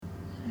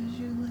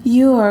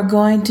You are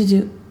going to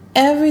do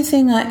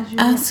everything I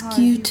ask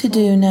you to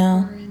do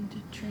now,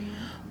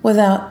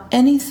 without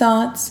any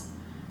thoughts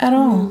at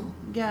all,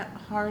 get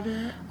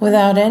harder,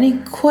 without any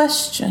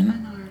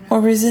question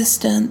or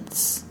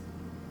resistance.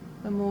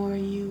 The more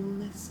you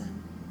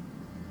listen,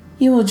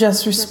 you will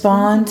just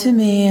respond to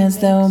me as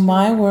though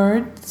my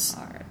words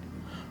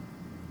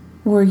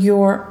were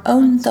your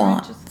own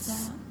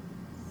thoughts.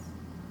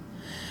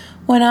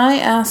 When I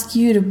ask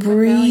you to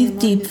breathe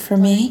deep for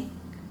me,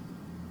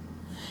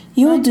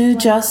 you will do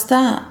just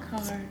that,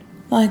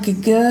 like a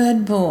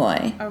good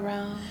boy,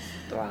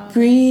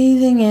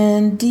 breathing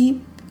in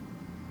deep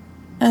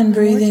and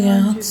breathing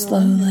out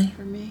slowly.